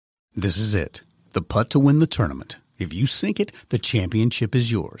This is it. The putt to win the tournament. If you sink it, the championship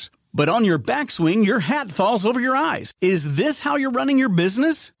is yours. But on your backswing, your hat falls over your eyes. Is this how you're running your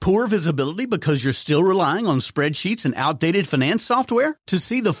business? Poor visibility because you're still relying on spreadsheets and outdated finance software? To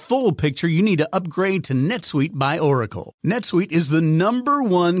see the full picture, you need to upgrade to NetSuite by Oracle. NetSuite is the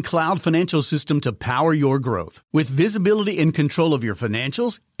 #1 cloud financial system to power your growth. With visibility and control of your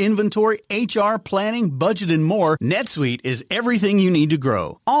financials, inventory, HR, planning, budget, and more, NetSuite is everything you need to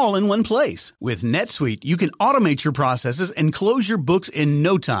grow, all in one place. With NetSuite, you can automate your processes and close your books in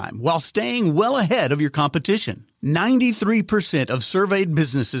no time while staying well ahead of your competition. 93% of surveyed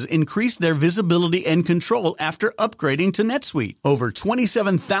businesses increased their visibility and control after upgrading to NetSuite. Over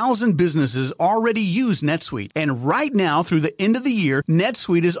 27,000 businesses already use NetSuite. And right now, through the end of the year,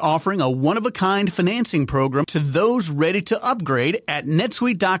 NetSuite is offering a one-of-a-kind financing program to those ready to upgrade at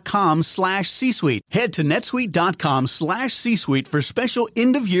netsuite.com/C-Suite. Head to netsuite.com/C-Suite for special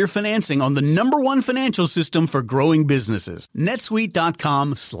end-of-year financing on the #1 financial system for growing businesses.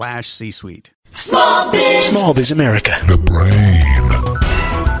 netsuite.com/C-Suite. Smallbiz America. The brain.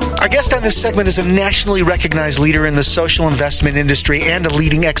 Our guest on this segment is a nationally recognized leader in the social investment industry and a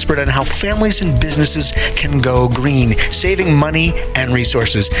leading expert on how families and businesses can go green, saving money and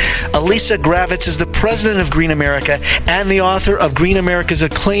resources. Elisa Gravitz is the president of Green America and the author of Green America's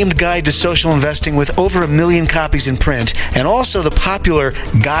acclaimed Guide to Social Investing with over 1 million copies in print, and also the popular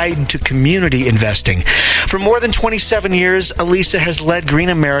Guide to Community Investing. For more than 27 years, Elisa has led Green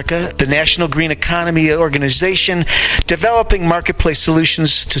America, the National Green Economy Organization, developing marketplace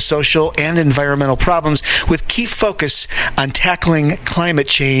solutions to social and environmental problems with key focus on tackling climate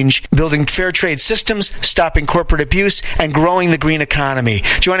change, building fair trade systems, stopping corporate abuse, and growing the green economy.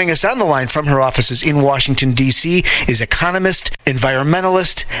 Joining us on the line from her offices in Washington, D.C. is economist,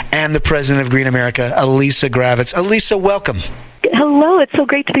 environmentalist, and the president of Green America, Elisa Gravitz. Elisa, welcome. Hello, it's so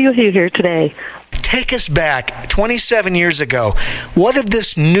great to be with you here today. Take us back 27 years ago. What did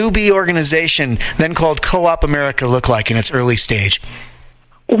this newbie organization, then called Co-op America, look like in its early stage?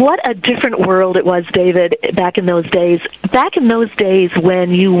 What a different world it was, David, back in those days. Back in those days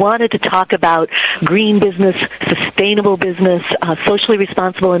when you wanted to talk about green business, sustainable business, socially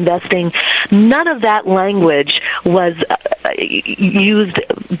responsible investing, none of that language was used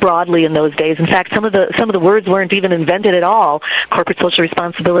broadly in those days. In fact, some of the words weren't even invented at all, corporate social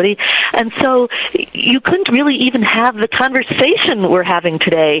responsibility. And so you couldn't really even have the conversation we're having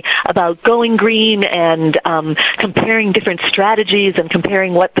today about going green and comparing different strategies and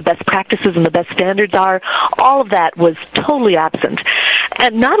comparing what the best practices and the best standards are. All of that was totally absent.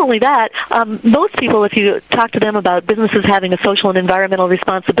 And not only that, most people, if you talk to them about businesses having a social and environmental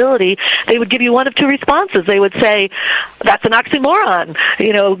responsibility, they would give you one of two responses. They would say, that's an oxymoron.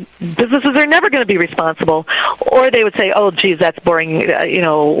 You know, businesses are never going to be responsible. Or they would say, oh, geez, that's boring.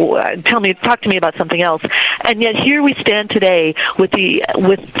 Talk to me about something else. And yet here we stand today with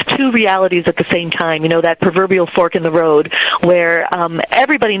two realities at the same time. You know, that proverbial fork in the road where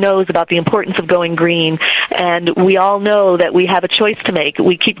everybody knows about the importance of going green, and we all know that we have a choice to make.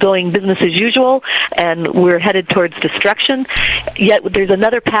 We keep going business as usual, and we're headed towards destruction. Yet there's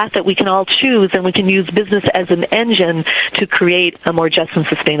another path that we can all choose, and we can use business as an engine to create a more just and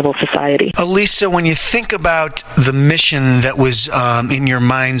sustainable society. Elisa, when you think about the mission that was in your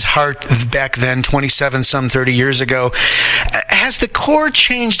mind's heart back then, 30 years ago, has the core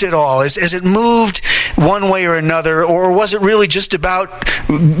changed at all? Has it moved one way or another, or was it really just about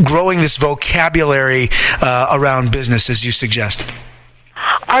growing this vocabulary around business, as you suggested?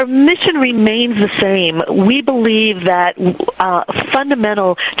 Our mission remains the same. We believe that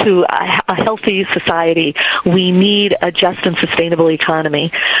fundamental to a healthy society, we need a just and sustainable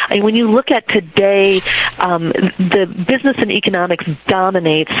economy. And when you look at today, the business and economics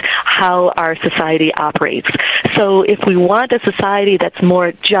dominates how our society operates. So if we want a society that's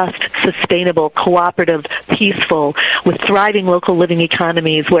more just, sustainable, cooperative, peaceful, with thriving local living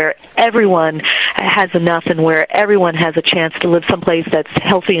economies where everyone has enough and where everyone has a chance to live someplace that's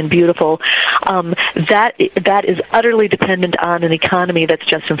healthy and beautiful, that is utterly dependent on an economy that's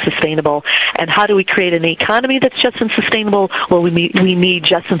just and sustainable. And how do we create an economy that's just and sustainable? Well, we need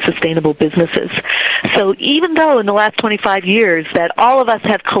just and sustainable businesses. So even though in the last 25 years that all of us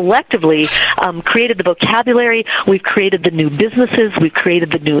have collectively created the vocabulary, we've created the new businesses, we've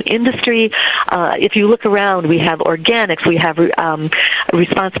created the new industries, industry. If you look around, we have organics, we have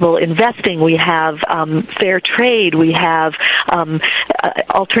responsible investing, we have fair trade, we have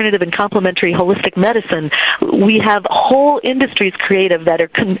alternative and complementary holistic medicine. We have whole industries creative that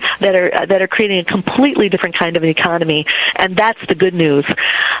are creating a completely different kind of an economy, and that's the good news.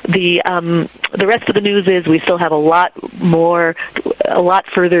 The rest of the news is we still have a lot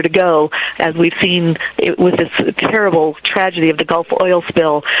further to go, as we've seen with this terrible tragedy of the Gulf oil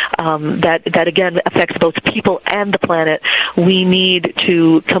spill that again affects both people and the planet. We need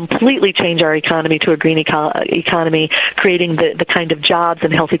to completely change our economy to a green economy, creating the kind of jobs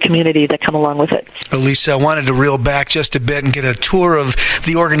and healthy community that come along with it. Lisa, I wanted to reel back just a bit and get a tour of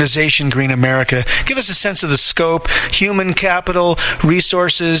the organization Green America. Give us a sense of the scope, human capital,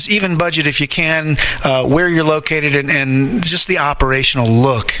 resources, even budget if you can, where you're located, and just the operational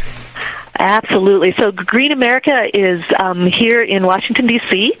look. Absolutely. So Green America is here in Washington,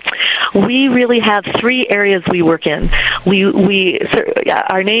 D.C. We really have three areas we work in.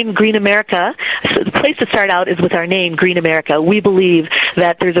 Our name, Green America, so the place to start out is with our name, Green America. We believe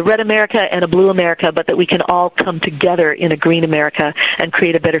that there's a red America and a blue America, but that we can all come together in a green America and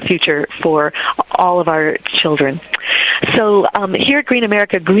create a better future for all of our children. So here at Green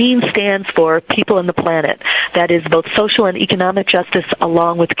America, green stands for people and the planet. That is both social and economic justice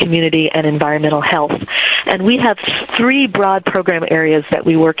along with community and environmental health. And we have three broad program areas that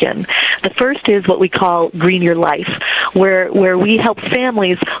we work in. The first is what we call Green Your Life, where we help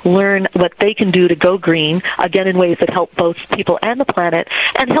families learn what they can do to go green, again in ways that help both people and the planet,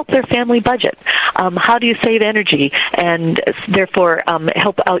 and help their family budget. How do you save energy and therefore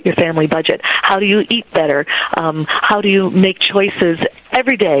help out your family budget? How do you eat better? How do you make choices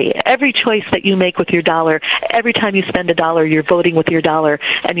every day? Every choice that you make with your dollar, every time you spend a dollar, you're voting with your dollar,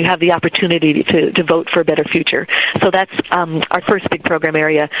 and you have the opportunity to vote for a better future. So that's our first big program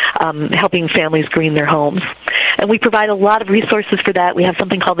area, helping families green their homes. And we provide a lot of resources for that. We have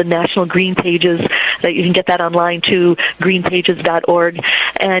something called the National Green Pages that you can get that online too, greenpages.org,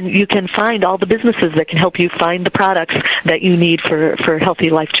 and you can find all the businesses that can help you find the products that you need for healthy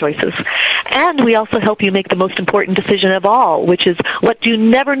life choices. And we also help you make the most important decision of all, which is what do you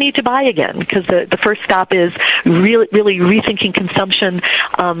never need to buy again, because the first stop is really rethinking consumption,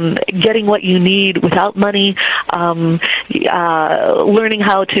 getting what you need without money, learning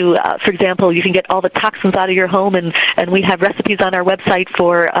how to, for example, you can get all the toxins out of your home, and we have recipes on our website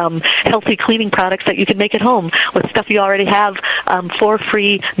for healthy cleaning products that you can make at home with stuff you already have for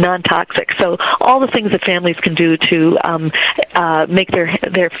free, non-toxic. So all the things that families can do to make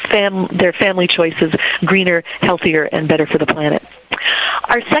their family choices greener, healthier, and better for the planet.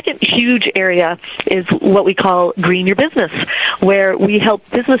 Our second huge area is what we call Green Your Business, where we help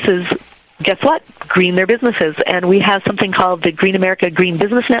businesses, guess what? Green their businesses. And we have something called the Green America Green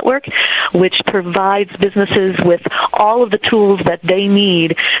Business Network, which provides businesses with all of the tools that they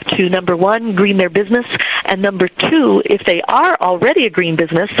need to, number one, green their business, and number two, if they are already a green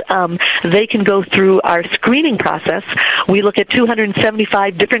business, they can go through our screening process. We look at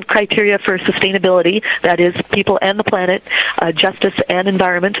 275 different criteria for sustainability, that is people and the planet, justice and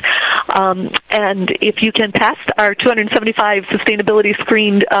environment. And if you can pass our 275 sustainability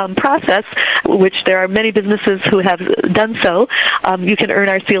screened process, which there are many businesses who have done so, you can earn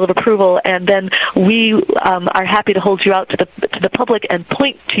our seal of approval, and then we are happy to hold you out to the public and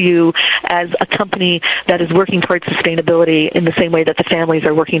point to you as a company that is working towards sustainability in the same way that the families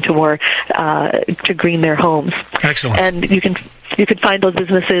are working to green their homes. Excellent. And you can find those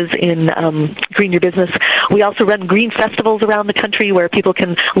businesses in Green Your Business. We also run green festivals around the country where people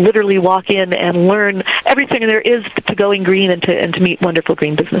can literally walk in and learn everything there is to going green and to meet wonderful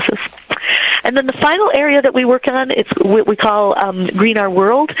green businesses. And then the final area that we work on is what we call Green Our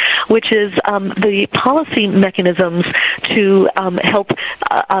World, which is the policy mechanisms to help,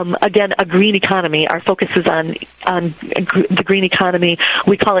 again, a green economy. Our focus is on the green economy.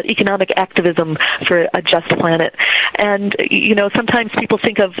 We call it economic activism for a just planet. And, sometimes people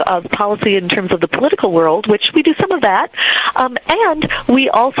think of policy in terms of the political world, which we do some of that. And we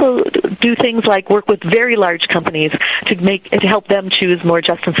also do things like work with very large companies to help them choose more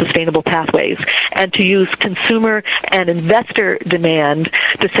just and sustainable pathways, and to use consumer and investor demand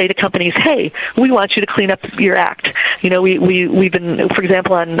to say to companies, hey, we want you to clean up your act. We've been, for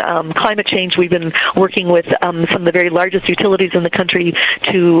example, on climate change, we've been working with some of the very largest utilities in the country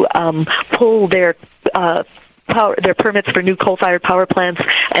to pull their permits for new coal-fired power plants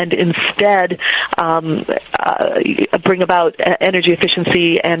and instead bring about energy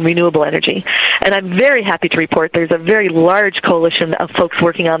efficiency and renewable energy. And I'm very happy to report there's a very large coalition of folks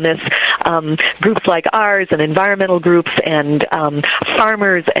working on this groups like ours and environmental groups and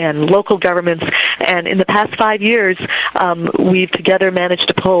farmers and local governments. And in the past 5 years, we've together managed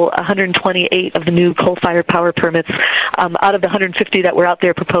to pull 128 of the new coal-fired power permits out of the 150 that were out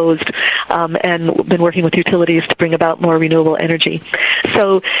there proposed, and been working with utilities to bring about more renewable energy.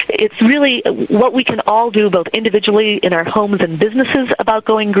 So it's really what we can all do, both individually in our homes and businesses, about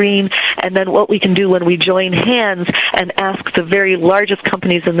going green, and then what we can do when we join hands and ask the very largest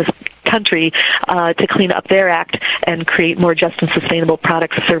companies in this country to clean up their act and create more just and sustainable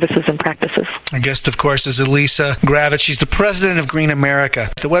products, services, and practices. Our guest, of course, is Elisa Gravitz. She's the president of Green America.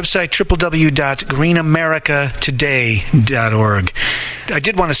 The website, www.greenamericatoday.org. I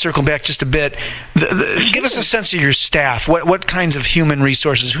did want to circle back just a bit. Give us a sense of your staff. What kinds of human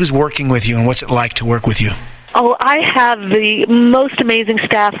resources? Who's working with you, and what's it like to work with you? Oh, I have the most amazing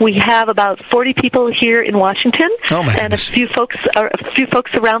staff. We have about 40 people here in Washington, and a few folks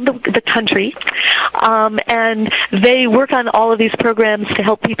around the country, and they work on all of these programs to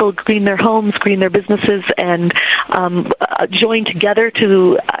help people green their homes, green their businesses, and join together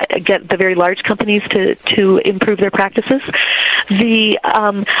to get the very large companies to improve their practices.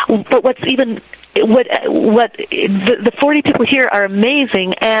 But what's even the 40 people here are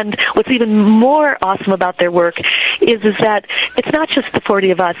amazing, and what's even more awesome about their work is that it's not just the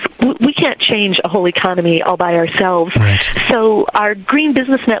 40 of us. We can't change a whole economy all by ourselves. Right. So our Green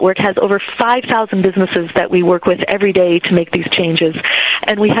Business Network has over 5,000 businesses that we work with every day to make these changes,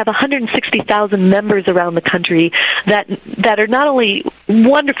 and we have 160,000 members around the country that are not only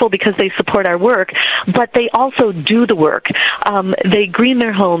wonderful because they support our work, but they also do the work. They green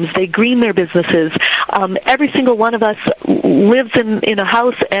their homes, they green their businesses. Every single one of us lives in a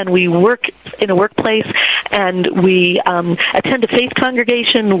house, and we work in a workplace, and we attend a faith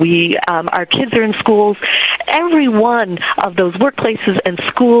congregation. Our kids are in schools. Every one of those workplaces and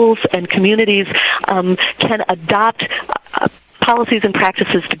schools and communities can adopt policies and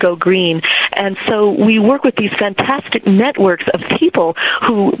practices to go green. And so we work with these fantastic networks of people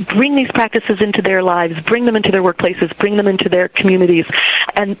who bring these practices into their lives, bring them into their workplaces, bring them into their communities.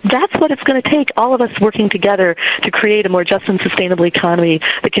 And that's what it's going to take, all of us working together to create a more just and sustainable economy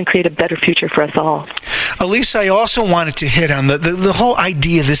that can create a better future for us all. Elisa, I also wanted to hit on the whole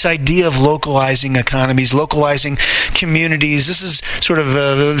idea, this idea of localizing economies, localizing communities. This is sort of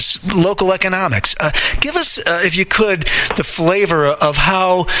local economics. Give us, if you could, the flavor of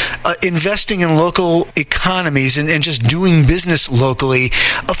how investing in local economies and just doing business locally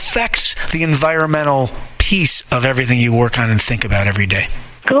affects the environmental piece of everything you work on and think about every day.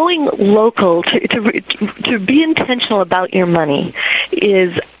 Going local, to be intentional about your money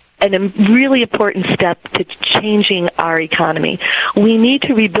is a really important step to changing our economy. We need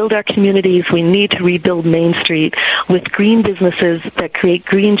to rebuild our communities. We need to rebuild Main Street with green businesses that create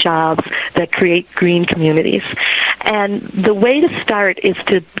green jobs, that create green communities. And the way to start is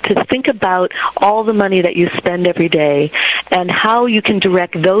to think about all the money that you spend every day and how you can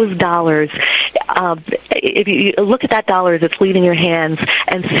direct those dollars. If you look at that dollar that's leaving your hands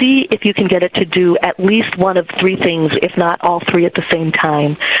and see if you can get it to do at least one of three things, if not all three at the same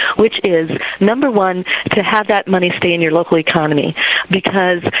time, which is, number one, to have that money stay in your local economy,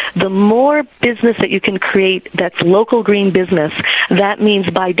 because the more business that you can create that's local green business, that means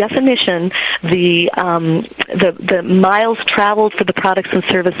by definition the miles traveled for the products and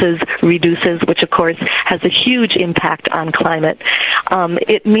services reduces, which of course has a huge impact on climate.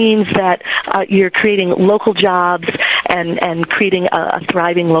 It means that you're creating local jobs and creating a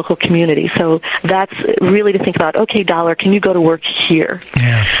thriving local community. So that's really to think about, okay, dollar, can you go to work here?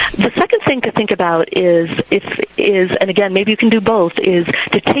 Yeah. The second thing to think about is, and again, maybe you can do both, is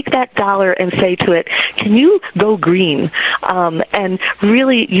to take that dollar and say to it, can you go green? And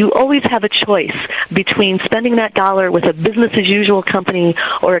really, you always have a choice between spending that dollar with a business-as-usual company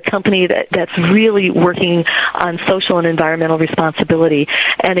or a company that's really working on social and environmental responsibility.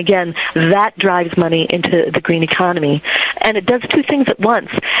 And again, that drives money into the green economy. And it does two things at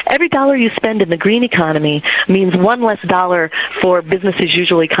once. Every dollar you spend in the green economy means one less dollar for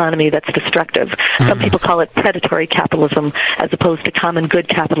business-as-usual economy that's destructive. Some people call it predatory capitalism as opposed to common good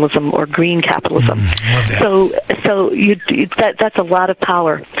capitalism or green capitalism. So that's a lot of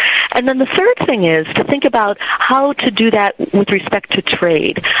power. And then the third thing is to think about how to do that with respect to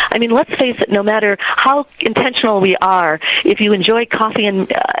trade. I mean, let's face it, no matter how intentional we are, if you enjoy coffee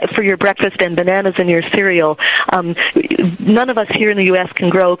for your breakfast and bananas in your cereal, none of us here in the U.S. can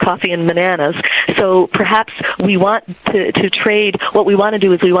grow coffee and bananas. So perhaps we want to trade. What we want to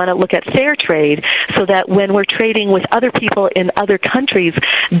do is we want to look at fair trade so that when we're trading with other people in other countries,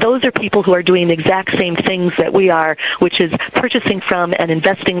 those are people who are doing the exact same things that we are, which is purchasing from and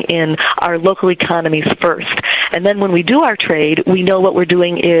investing in in our local economies first. And then when we do our trade, we know what we're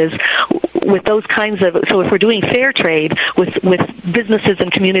doing is with those kinds of, so if we're doing fair trade with businesses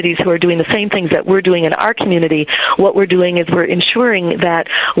and communities who are doing the same things that we're doing in our community, what we're doing is we're ensuring that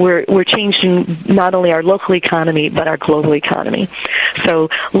we're changing not only our local economy, but our global economy. So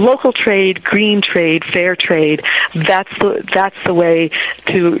local trade, green trade, fair trade, that's the way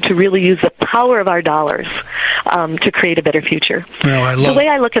to really use the power of our dollars to create a better future. Well, the way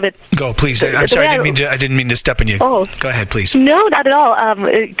I look at it... Go, please. I'm sorry, I didn't mean to step on you. Oh. Go ahead, please. No, not at all.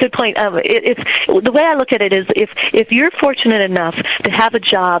 Good point. It's the way I look at it is if you're fortunate enough to have a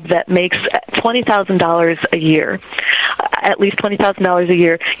job that makes $20,000 a year, at least $20,000 a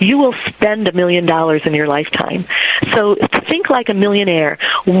year, you will spend $1 million in your lifetime. So think like a millionaire.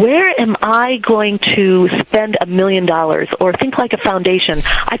 Where am I going to spend $1 million? Or think like a foundation.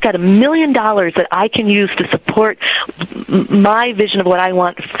 I've got $1 million that I can use to support my vision of what I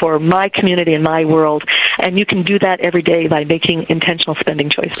want for my community and my world. And you can do that every day by making intentional spending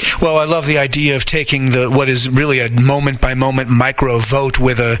choices. Well, I love the idea of taking what is really a moment-by-moment micro vote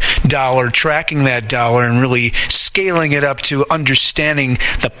with a dollar, tracking that dollar, and really scaling it up to understanding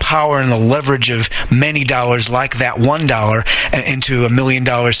the power and the leverage of many dollars like that $1 into $1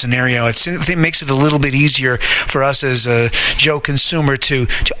 million scenario. It makes it a little bit easier for us as a Joe consumer to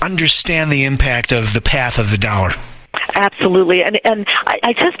understand the impact of the path of the dollar. Absolutely, and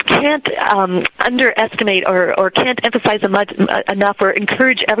I just can't underestimate or can't emphasize enough or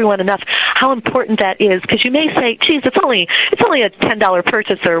encourage everyone enough how important that is. Because you may say, "Geez, it's only a $10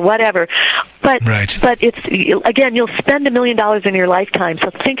 purchase or whatever," but right. But it's again, you'll spend $1 million in your lifetime.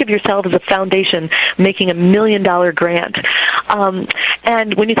 So think of yourself as a foundation making $1 million grant.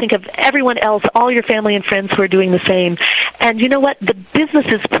 And when you think of everyone else, all your family and friends who are doing the same, and you know what, the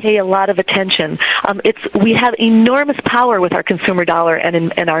businesses pay a lot of attention. We have enormous power with our consumer dollar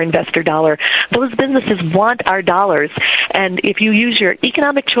and our investor dollar. Those businesses want our dollars, and if you use your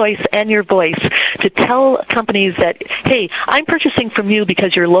economic choice and your voice to tell companies that, hey, I'm purchasing from you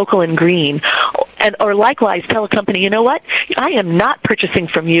because you're local and green, or likewise tell a company, you know what, I am not purchasing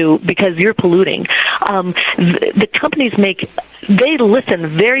from you because you're polluting. The companies they listen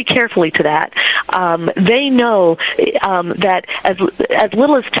very carefully to that. They know that as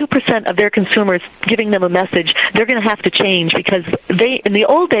little as 2% of their consumers giving them a message, they're going to have to change, because in the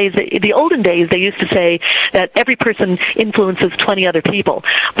olden days, they used to say that every person influences 20 other people.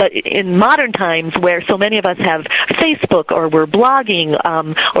 But in modern times, where so many of us have Facebook, or we're blogging,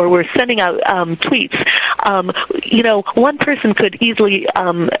 or we're sending out tweets, one person could easily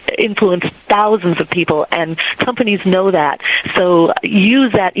influence thousands of people, and companies know that. So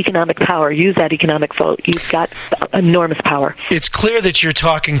use that economic power, use that economic vote. You've got enormous power. It's clear that you're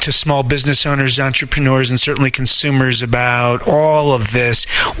talking to small business owners, entrepreneurs, and certainly consumers about all of this.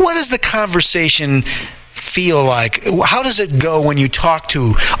 What does the conversation feel like? How does it go when you talk to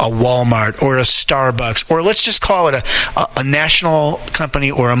a Walmart or a Starbucks, or let's just call it a national company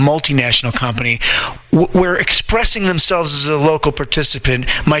or a multinational company, where expressing themselves as a local participant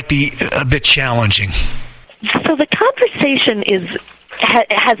might be a bit challenging? So the conversation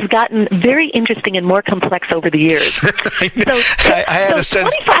has gotten very interesting and more complex over the years. I had a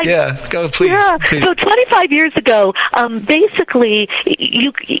sense. Yeah, go please. Yeah. Please. So 25 years ago, basically,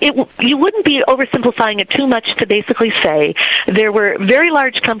 you wouldn't be oversimplifying it too much to basically say there were very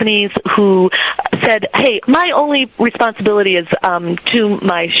large companies who said, "Hey, my only responsibility is to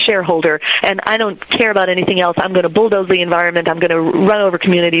my shareholder, and I don't care about anything else. I'm going to bulldoze the environment. I'm going to run over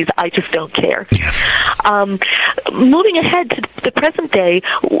communities. I just don't care." Yeah. Moving ahead to the present day,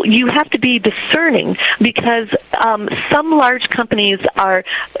 you have to be discerning, because some large companies are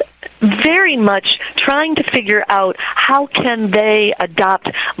very much trying to figure out how can they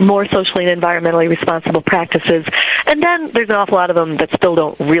adopt more socially and environmentally responsible practices. And then there's an awful lot of them that still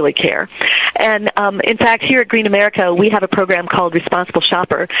don't really care. And in fact, here at Green America, we have a program called Responsible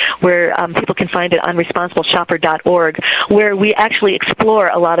Shopper, where people can find it on responsibleshopper.org, where we actually explore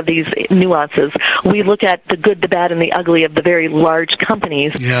a lot of these nuances. We look at the good, the bad, and the ugly of the very large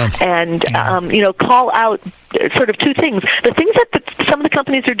companies, and call out sort of two things. The things that some of the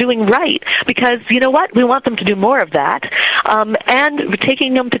companies are doing right, because you know what, we want them to do more of that, and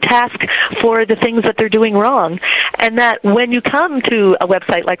taking them to task for the things that they're doing wrong. And that when you come to a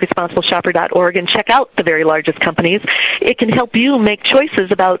website like responsibleshopper.org and check out the very largest companies, it can help you make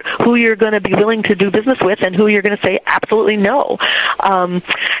choices about who you're going to be willing to do business with and who you're going to say absolutely no.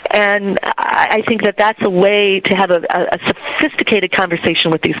 And I think that that's a way to have a sophisticated conversation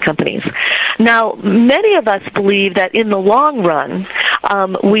with these companies. Now, many of us believe that in the long run,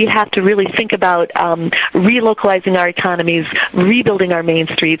 we have have to really think about relocalizing our economies, rebuilding our main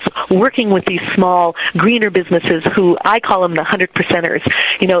streets, working with these small, greener businesses who I call them the 100%ers.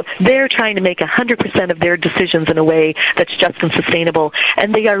 They're trying to make 100% of their decisions in a way that's just and sustainable,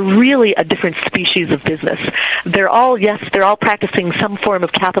 and they are really a different species of business. They're all practicing some form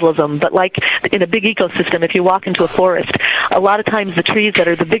of capitalism, but like in a big ecosystem, if you walk into a forest, a lot of times the trees that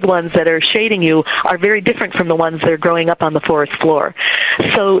are the big ones that are shading you are very different from the ones that are growing up on the forest floor.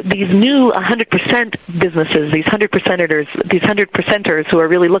 So these new 100% businesses, these 100%ers who are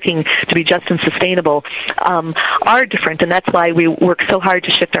really looking to be just and sustainable, are different, and that's why we work so hard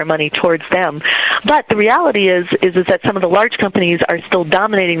to shift our money towards them. But the reality is that some of the large companies are still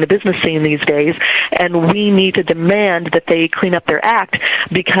dominating the business scene these days, and we need to demand that they clean up their act,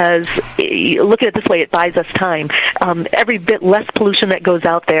 because look at it this way, it buys us time. Every bit less pollution that goes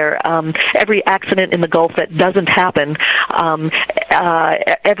out there, every accident in the Gulf that doesn't happen,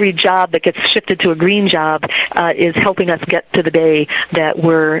 every job that gets shifted to a green job is helping us get to the day that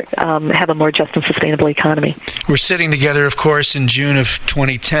we're have a more just and sustainable economy. We're sitting together, of course, in June of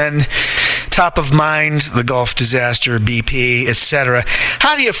 2010. Top of mind, the Gulf disaster, BP, etc.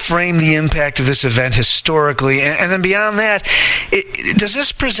 How do you frame the impact of this event historically? And then beyond that, does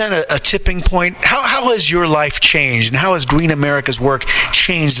this present a tipping point? How has your life changed, and how has Green America's work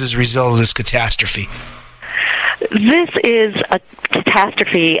changed as a result of this catastrophe? This is a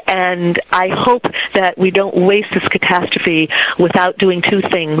catastrophe, and I hope that we don't waste this catastrophe without doing two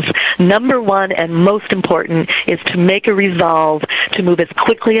things. Number one, and most important, is to make a resolve to move as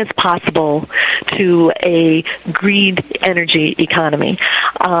quickly as possible to a green energy economy.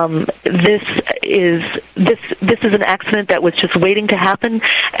 This is an accident that was just waiting to happen,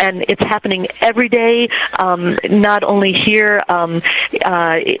 and it's happening every day. Not only here,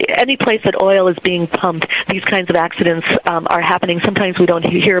 any place that oil is being pumped, these kinds of accidents are happening. Sometimes we don't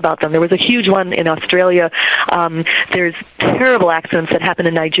hear about them. There was a huge one in Australia. There's terrible accidents that happen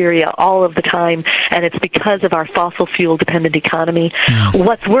in Nigeria all of the time, and it's because of our fossil fuel dependent economy.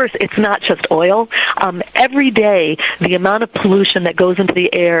 What's worse, it's not just oil. Every day, the amount of pollution that goes into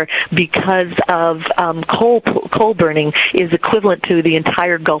the air because of coal burning is equivalent to the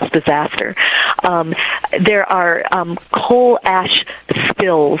entire Gulf disaster. There are coal ash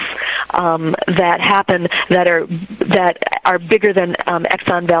spills that happen that are bigger than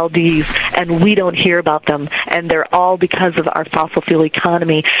Exxon Valdez, and we don't hear about them, and they're all because of our fossil fuel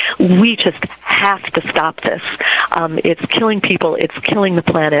economy. We just have to stop this. It's killing people. It's killing the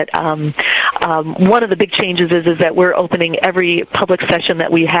planet. One of the big changes is that we're opening every public session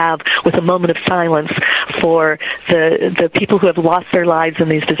that we have with a moment of silence for the people who have lost their lives in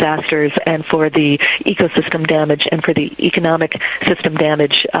these disasters, and for the ecosystem damage, and for the economic system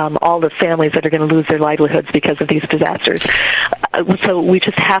damage, all the families that are going to lose their livelihoods because of these disasters. So we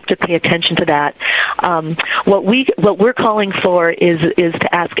just have to pay attention to that. What we're calling for is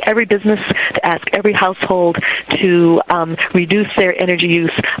to ask every business, to ask every household to reduce their energy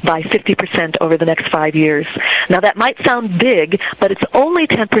use by 50% over the next 5 years. Now that might sound big, but it's only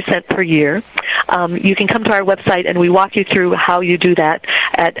 10% per year. You can come to our website and we walk you through how you do that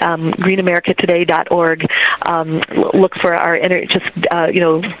at greenamericatoday.org. Look for our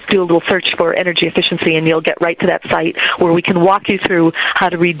do a little search for energy efficiency, and you'll get right to that site where we can walk you through how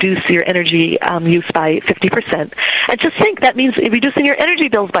to reduce your energy use by 50%. And just think, that means reducing your energy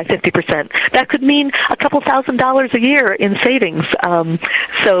bills by 50%. That could mean a couple $1,000s a year in savings.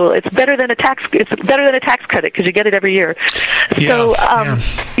 So it's better than a tax. It's better than a tax credit because you get it every year. So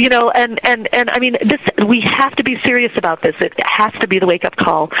and I mean, we have to be serious about this. It has to be the wake up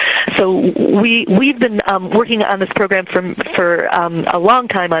call. So we've been working on this program for a long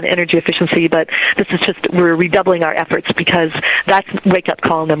time on energy efficiency, but this is just, we're redoubling our efforts because that's wake-up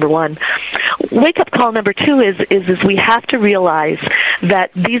call number one. Wake-up call number two is we have to realize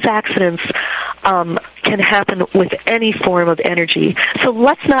that these accidents can happen with any form of energy. So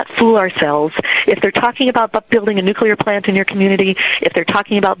let's not fool ourselves. If they're talking about building a nuclear plant in your community, if they're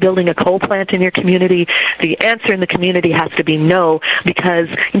talking about building a coal plant in your community, the answer in the community has to be no, because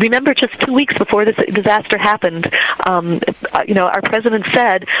remember, just 2 weeks before this disaster happened, our president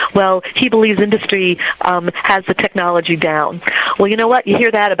said, well, he believes industry has the technology down. Well, you know what? You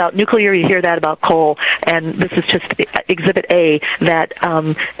hear that about nuclear, you hear that about coal, and this is just Exhibit A that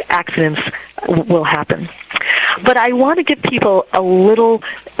accidents will happen. But I want to give people a little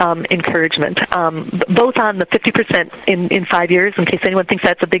encouragement, both on the 50% in 5 years, in case anyone thinks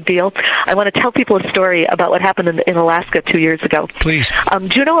that's a big deal. I want to tell people a story about what happened in Alaska 2 years ago. Please.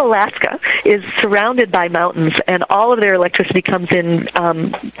 Juneau, Alaska is surrounded by mountains, and all of their electricity comes in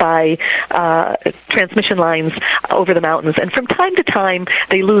by transmission lines over the mountains. And from time to time,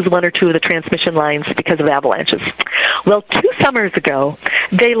 they lose one or two of the transmission lines because of avalanches. Well, 2 summers ago,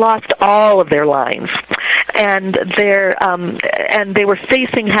 they lost all of their lines, and they were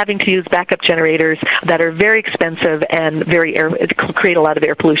facing having to use backup generators that are very expensive and create a lot of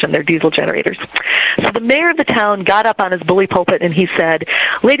air pollution. They're diesel generators. So the mayor of the town got up on his bully pulpit and he said,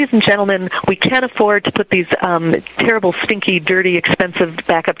 "Ladies and gentlemen, we can't afford to put these terrible, stinky, dirty, expensive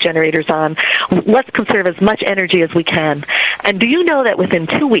backup generators on. Let's conserve as much energy as we can." And do you know that within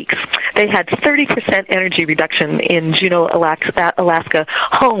 2 weeks, they had 30% energy reduction in Juneau, Alaska,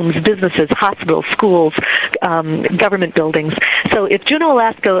 homes, businesses, hospitals, schools, government buildings. So if Juneau,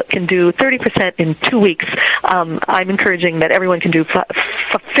 Alaska can do 30% in 2 weeks, I'm encouraging that everyone can do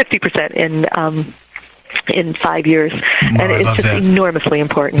 50% in 5 years. And it's just enormously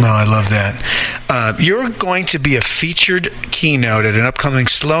important. No, I love that. You're going to be a featured keynote at an upcoming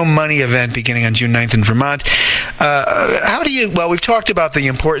Slow Money event beginning on June 9th in Vermont. We've talked about the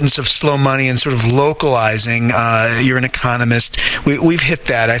importance of slow money and sort of localizing. You're an economist. We've hit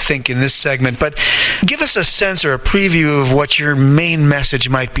that, I think, in this segment. But give us a sense or a preview of what your main message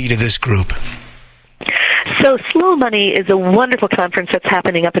might be to this group. So Slow Money is a wonderful conference that's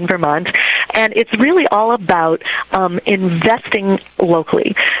happening up in Vermont, and it's really all about investing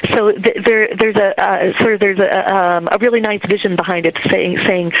locally. So there's a really nice vision behind it,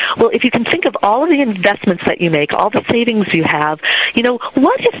 saying, well, if you can think of all of the investments that you make, all the savings you have,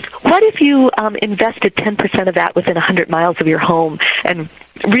 what if you invested 10% of that within 100 miles of your home and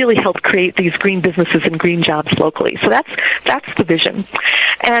really help create these green businesses and green jobs locally? So that's the vision.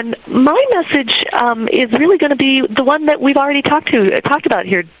 And my message is really going to be the one that we've already talked about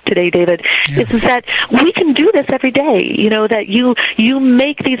here today, David, is that we can do this every day. That you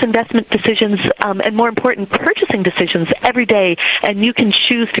make these investment decisions and, more important, purchasing decisions every day, and you can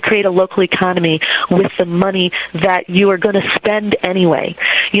choose to create a local economy with the money that you are going to spend anyway.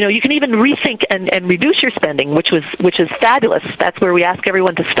 You can even rethink and reduce your spending, which is fabulous. That's where we ask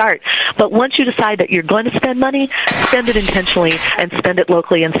everyone to start. But once you decide that you're going to spend money, spend it intentionally and spend it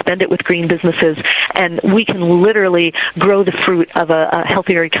locally and spend it with green businesses, and we can literally grow the fruit of a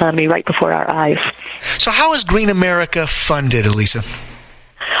healthier economy right before our eyes. So how is Green America funded, Elisa?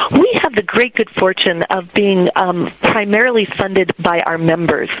 We have the great good fortune of being primarily funded by our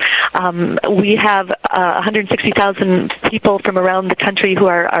members. We have 160,000 people from around the country who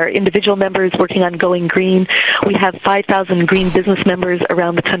are our individual members working on going green. We have 5,000 green business members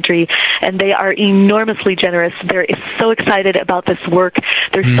around the country, and they are enormously generous. They're so excited about this work.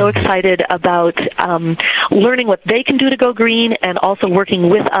 They're so excited about learning what they can do to go green, and also working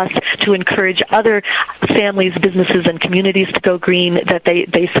with us to encourage other families, businesses, and communities to go green, that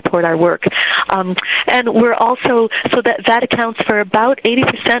they support our work. And we're also, so that accounts for about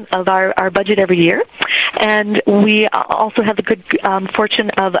 80% of our budget every year. And we also have the good fortune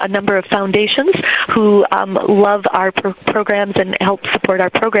of a number of foundations who love our programs and help support our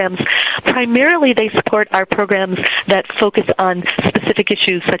programs. Primarily, they support our programs that focus on specific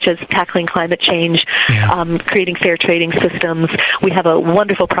issues such as tackling climate change, creating fair trading systems. We have a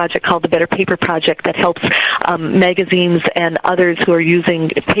wonderful project called the Better Paper Project that helps magazines and others who are using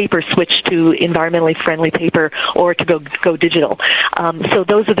paper switch to environmentally friendly paper or to go digital. So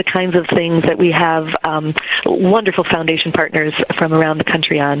those are the kinds of things that we have wonderful foundation partners from around the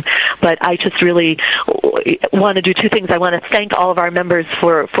country on. But I just really want to do two things. I want to thank all of our members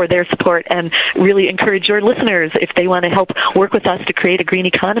for their support, and really encourage your listeners, if they want to help work with us to create a green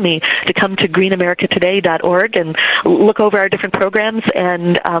economy, to come to greenamericatoday.org and look over our different programs,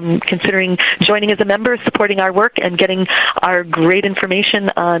 and considering joining as a member, supporting our work, and getting our great information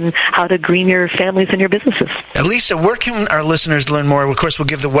on how to green your families and your businesses. Elisa, where can our listeners learn more? Of course, we'll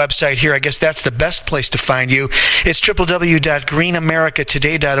give the website here. I guess that's the best place to find you. It's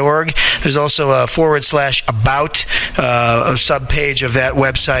www.greenamericatoday.org. There's also a /about, a subpage of that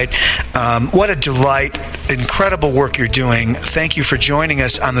website. What a delight. Incredible work you're doing. Thank you for joining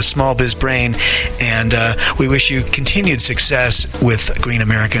us on the Small Biz Brain, and we wish you continued success with Green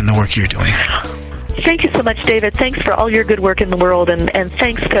America and the work you're doing. Thank you so much, David. Thanks for all your good work in the world, and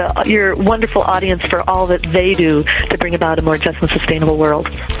thanks to your wonderful audience for all that they do to bring about a more just and sustainable world.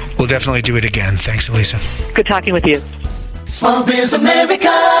 We'll definitely do it again. Thanks, Elisa. Good talking with you. Small Biz America.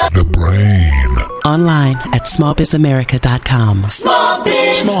 The Brain. Online at smallbizamerica.com. Small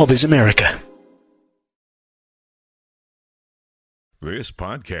Biz America. This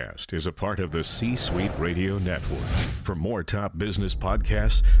podcast is a part of the C-Suite Radio Network. For more top business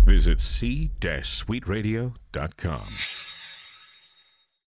podcasts, visit c-suiteradio.com.